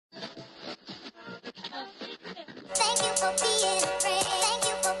for being a friend. Thank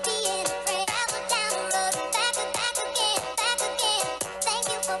you for being a friend. Travel down the road, back again, back again. Thank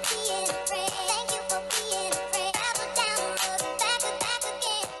you for being a friend. Thank you for being a friend. Travel down the road, back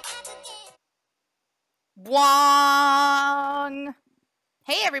again, back again. Wong!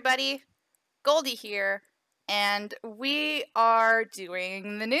 Hey everybody, Goldie here, and we are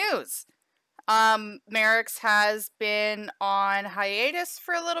doing the news. Merrick's has been on hiatus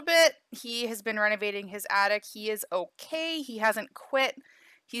for a little bit. He has been renovating his attic. He is okay. He hasn't quit.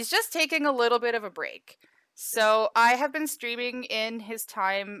 He's just taking a little bit of a break. So I have been streaming in his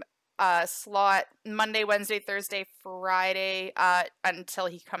time slot Monday, Wednesday, Thursday, Friday until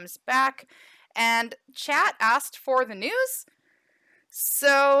he comes back. And chat asked for the news.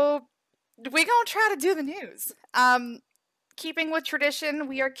 So we gonna try to do the news. Keeping with tradition,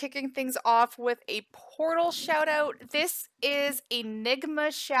 we are kicking things off with a portal shout out. This is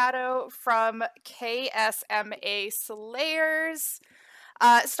Enigma Shadow from KSMA Slayers.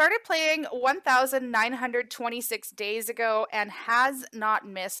 Started playing 1,926 days ago and has not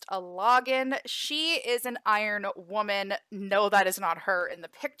missed a login. She is an Iron Woman. No, that is not her in the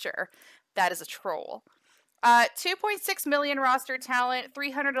picture. That is a troll. 2.6 million roster talent,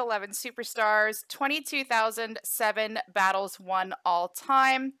 311 superstars, 22,007 battles won all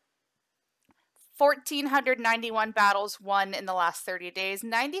time, 1,491 battles won in the last 30 days,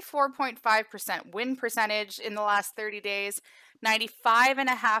 94.5% win percentage in the last 30 days,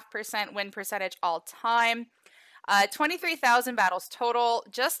 95.5% win percentage all time, 23,000 battles total,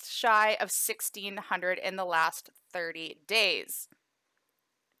 just shy of 1,600 in the last 30 days.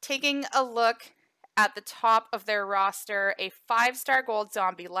 Taking a look at the top of their roster, a 5-star gold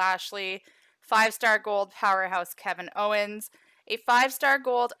Zombie Lashley, 5-star gold powerhouse Kevin Owens, a 5-star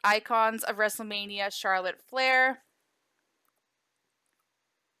gold Icons of WrestleMania Charlotte Flair,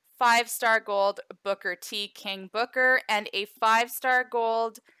 5-star gold Booker T King Booker, and a 5-star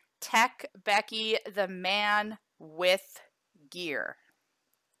gold Tech Becky the Man with gear.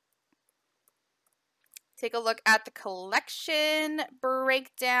 Take a look at the collection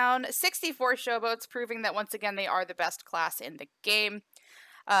breakdown. 64 showboats, proving that once again they are the best class in the game.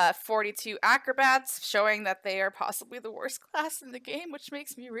 42 acrobats, showing that they are possibly the worst class in the game, which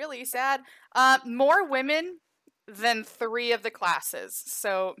makes me really sad. More women than 3 of the classes,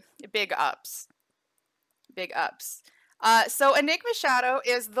 so big ups. Big ups. So Enigma Shadow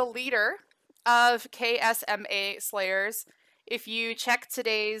is the leader of KSMA Slayers. If you check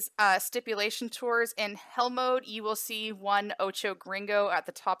today's stipulation tours in Hell Mode, you will see one Ocho Gringo at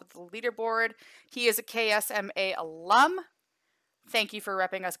the top of the leaderboard. He is a KSMA alum. Thank you for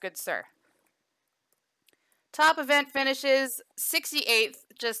repping us, good sir. Top event finishes 68th,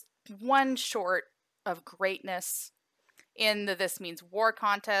 just one short of greatness in the This Means War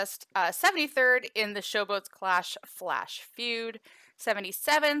contest. 73rd in the Showboats Clash Flash Feud.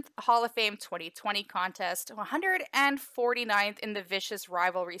 77th Hall of Fame 2020 contest, 149th in the Vicious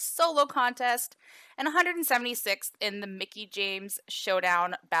Rivalry Solo contest, and 176th in the Mickey James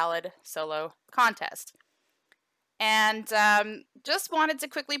Showdown Ballad Solo contest. And just wanted to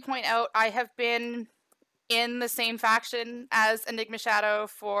quickly point out, I have been in the same faction as Enigma Shadow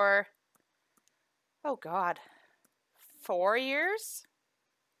for, oh god, 4 years?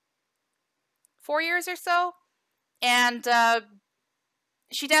 4 years or so? And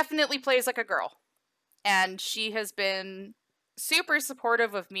she definitely plays like a girl, and she has been super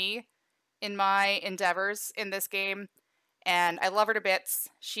supportive of me in my endeavors in this game, and I love her to bits.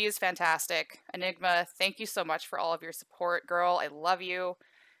 She is fantastic. Enigma, thank you so much for all of your support, girl. I love you.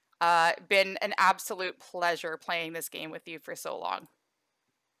 Been an absolute pleasure playing this game with you for so long.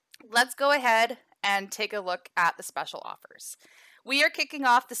 Let's go ahead and take a look at the special offers. We are kicking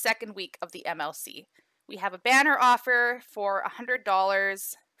off the second week of the MLC. We have a banner offer for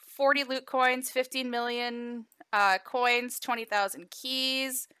 $100, 40 loot coins, 15 million coins, 20,000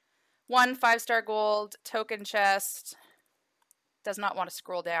 keys, 1 5-star gold token chest. Does not want to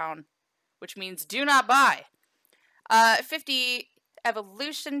scroll down, which means do not buy. 50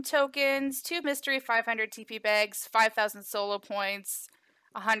 evolution tokens, 2 mystery 500 TP bags, 5,000 solo points,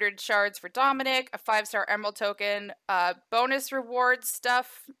 100 shards for Dominic, a 5-star emerald token, bonus reward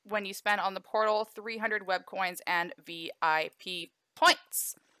stuff when you spend on the portal, 300 web coins, and VIP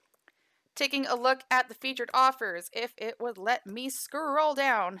points. Taking a look at the featured offers, if it would let me scroll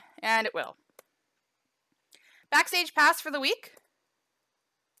down, and it will. Backstage pass for the week,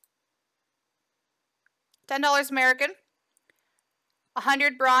 $10 American,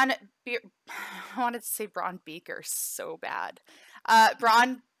 100 Braun I wanted to say Braun Beaker so bad.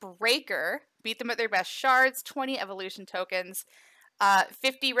 Braun Breaker, beat them at their best shards, 20 evolution tokens,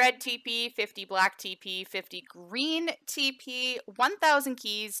 50 red TP, 50 black TP, 50 green TP, 1,000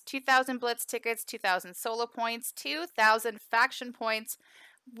 keys, 2,000 blitz tickets, 2,000 solo points, 2,000 faction points,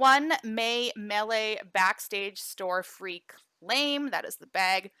 1 May Melee backstage store free claim, that is the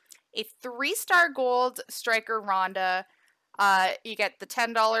bag, a 3-star gold striker Ronda, you get the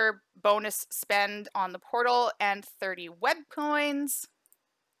 $10 bonus spend on the portal and 30 web coins.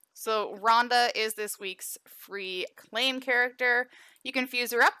 So Rhonda is this week's free claim character. You can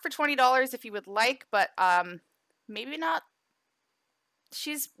fuse her up for $20 if you would like, but maybe not.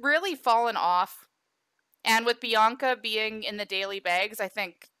 She's really fallen off. And with Bianca being in the daily bags, I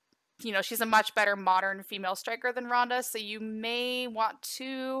think, you know, she's a much better modern female striker than Rhonda, so you may want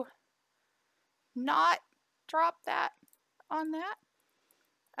to not drop that on that.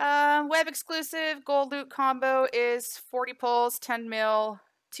 Web exclusive gold loot combo is 40 pulls, 10 mil,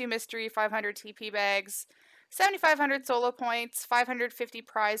 2 mystery, 500 TP bags, 7,500 solo points, 550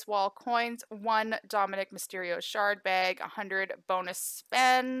 prize wall coins, 1 Dominic Mysterio shard bag, 100 bonus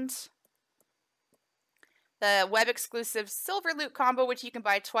spend. The web exclusive silver loot combo, which you can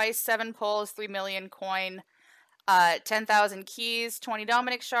buy twice, 7 pulls, 3 million coin, 10,000 keys, 20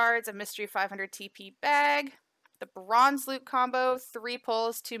 Dominic shards, a mystery 500 TP bag. The bronze loot combo, 3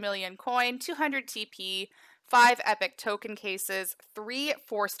 pulls, 2 million coin, 200 TP, 5 epic token cases, 3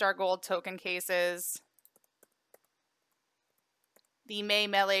 4-star gold token cases. The May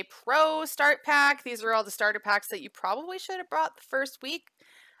Melee Pro start pack. These are all the starter packs that you probably should have brought the first week.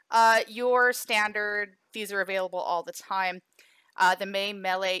 Your standard, these are available all the time. The May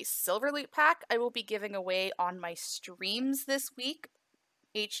Melee Silver Loot Pack I will be giving away on my streams this week.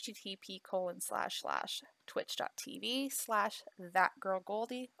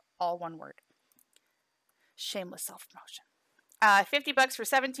 http://twitch.tv/thatgirlgoldie, all one word. Shameless self-promotion. $50 for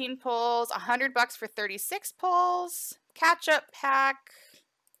 17 pulls, $100 for 36 pulls, catch-up pack,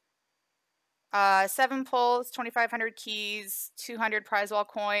 7 pulls, 2,500 keys, 200 prize wall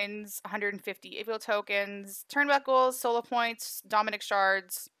coins, 150 Avil tokens, turnbuckles, solo points, Dominic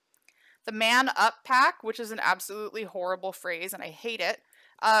shards. The Man Up pack, which is an absolutely horrible phrase and I hate it.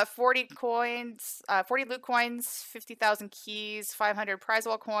 40 coins, 40 loot coins, 50,000 keys, 500 prize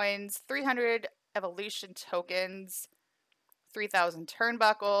wall coins, 300 evolution tokens, 3,000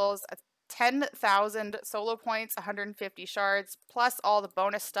 turnbuckles, 10,000 solo points, 150 shards, plus all the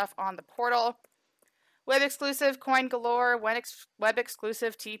bonus stuff on the portal. Web exclusive coin galore, web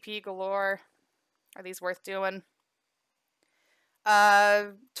exclusive TP galore. Are these worth doing?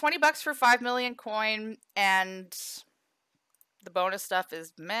 $20 for 5 million coin, and the bonus stuff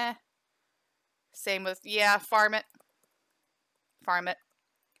is meh. Same with, yeah, farm it. Farm it.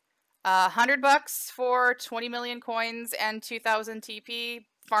 $100 for 20 million coins and 2,000 TP.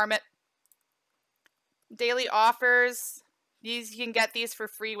 Farm it. Daily offers. You can get these for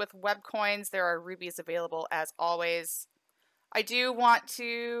free with web coins. There are rubies available as always. I do want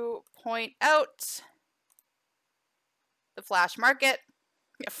to point out the flash market.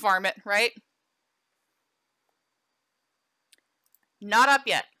 Farm it, right? Not up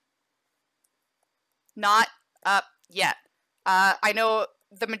yet. Not up yet. I know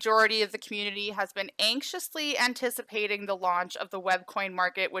the majority of the community has been anxiously anticipating the launch of the web coin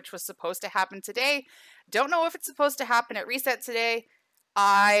market, which was supposed to happen today. Don't know if it's supposed to happen at reset today.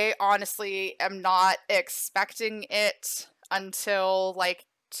 I honestly am not expecting it until like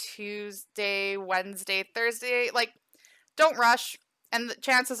Tuesday, Wednesday, Thursday. Like, don't rush. And the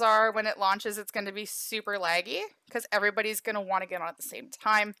chances are when it launches, it's going to be super laggy because everybody's going to want to get on at the same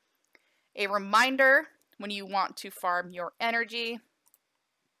time. A reminder, when you want to farm your energy,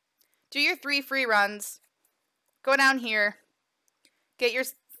 do your 3 free runs, go down here, get your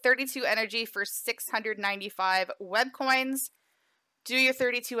 32 energy for 695 web coins, do your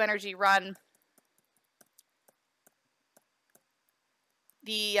 32 energy run.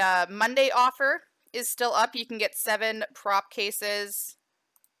 The Monday offer is still up. You can get 7 prop cases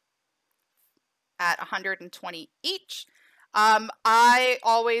at 120 each. I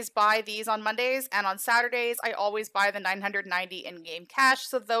always buy these on Mondays, and on Saturdays I always buy the 990 in-game cash,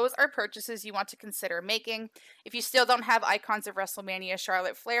 so those are purchases you want to consider making. If you still don't have Icons of WrestleMania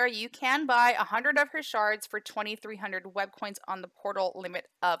Charlotte Flair, you can buy 100 of her shards for 2,300 web coins on the portal limit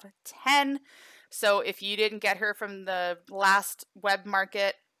of 10. So if you didn't get her from the last web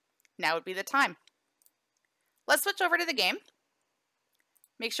market, now would be the time. Let's switch over to the game.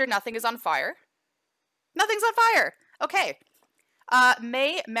 Make sure nothing is on fire. Nothing's on fire! Okay.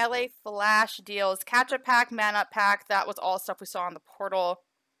 May Melee Flash deals. Catch-up pack, man-up pack. That was all stuff we saw on the portal.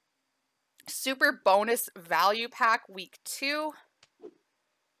 Super bonus value pack week 2.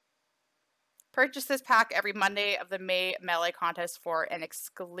 Purchase this pack every Monday of the May Melee contest for an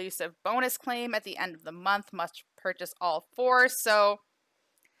exclusive bonus claim at the end of the month. Must purchase all 4. So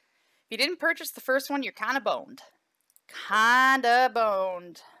if you didn't purchase the first one, you're kind of boned. Kinda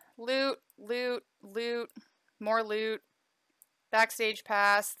boned. Loot, loot, loot, more loot. Backstage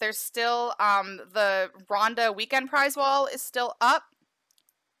pass. There's still the Ronda weekend prize wall is still up.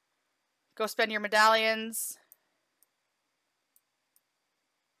 Go spend your medallions.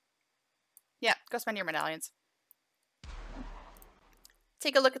 Yeah, go spend your medallions.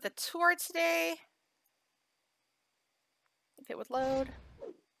 Take a look at the tour today. If it would load.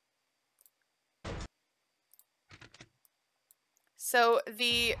 So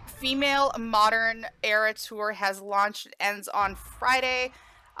the female modern era tour has launched. It ends on Friday.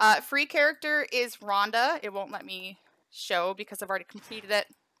 Free character is Ronda. It won't let me show because I've already completed it,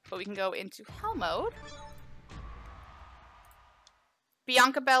 but we can go into hell mode.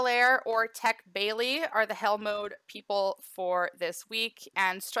 Bianca Belair or Tech Bailey are the hell mode people for this week,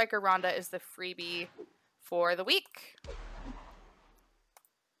 and Striker Ronda is the freebie for the week.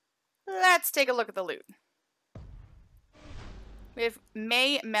 Let's take a look at the loot. We have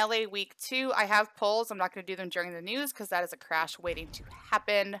May Melee Week 2. I have polls. I'm not going to do them during the news because that is a crash waiting to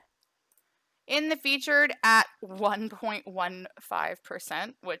happen. In the featured at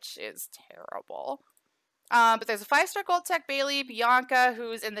 1.15%, which is terrible. But there's a 5-star gold Tech Bailey, Bianca,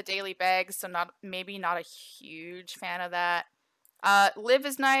 who's in the daily bags, so maybe not a huge fan of that. Liv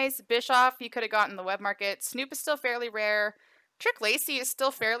is nice. Bischoff, you could have gotten the web market. Snoop is still fairly rare. Trick Lacey is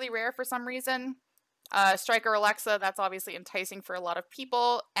still fairly rare for some reason. Striker Alexa, that's obviously enticing for a lot of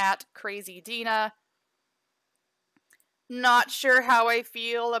people. At Crazy Dina. Not sure how I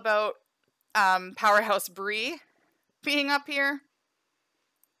feel about Powerhouse Bree being up here.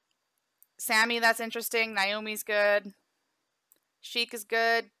 Sammy, that's interesting. Naomi's good. Sheik is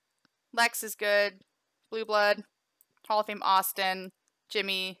good. Lex is good. Blue Blood. Hall of Fame Austin.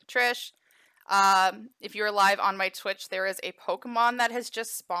 Jimmy. Trish. If you're live on my Twitch, there is a Pokemon that has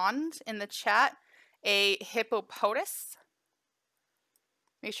just spawned in the chat. A Hippopotas.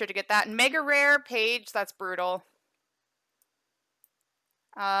 Make sure to get that. Mega Rare. Paige, that's brutal.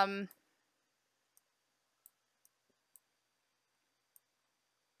 I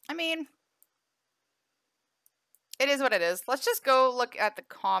mean, it is what it is. Let's just go look at the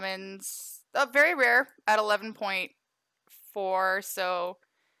commons. Oh, very rare at 11.4. So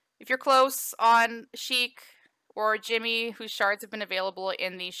if you're close on Sheik or Jimmy, whose shards have been available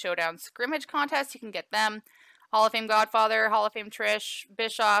in the Showdown Scrimmage contest, you can get them. Hall of Fame Godfather, Hall of Fame Trish,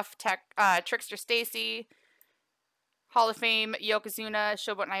 Bischoff, Trickster Stacy, Hall of Fame Yokozuna,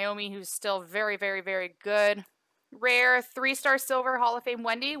 Showboat Naomi, who's still very, very, very good. Rare 3-star silver Hall of Fame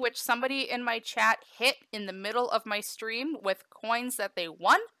Wendy, which somebody in my chat hit in the middle of my stream with coins that they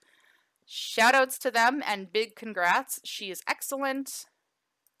won. Shoutouts to them and big congrats. She is excellent.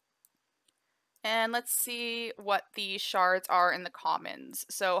 And let's see what the shards are in the commons.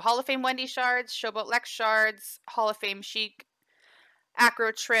 So Hall of Fame Wendy shards, Showboat Lex shards, Hall of Fame Sheik,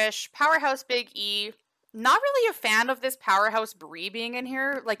 Acro Trish, Powerhouse Big E. Not really a fan of this Powerhouse Bree being in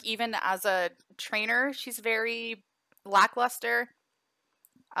here. Like, even as a trainer, she's very lackluster.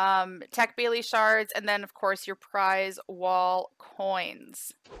 Tech Bailey shards, and then, of course, your prize wall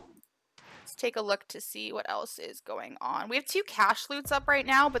coins. Let's take a look to see what else is going on. We have 2 cash loots up right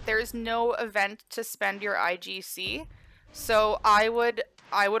now, but there is no event to spend your IGC. So I would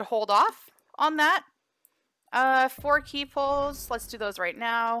hold off on that. 4 key pulls. Let's do those right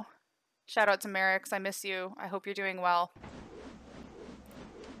now. Shout out to Merrick's. I miss you. I hope you're doing well.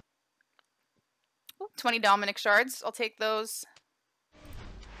 Ooh, 20 Dominic shards. I'll take those.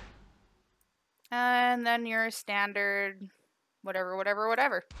 And then your standard whatever.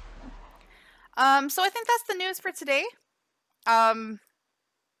 So I think that's the news for today.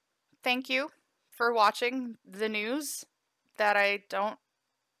 Thank you for watching the news that I don't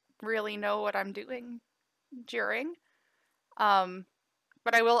really know what I'm doing during.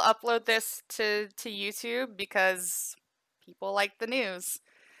 But I will upload this to YouTube because people like the news.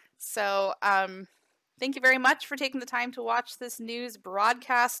 So, thank you very much for taking the time to watch this news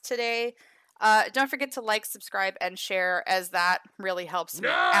broadcast today. Don't forget to like, subscribe, and share, as that really helps me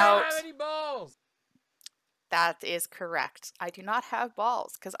out. I don't have any balls! That is correct. I do not have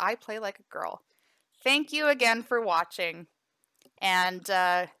balls because I play like a girl. Thank you again for watching, and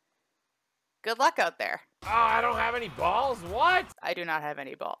good luck out there. Oh, I don't have any balls? What? I do not have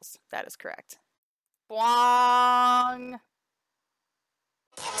any balls. That is correct. Bwong!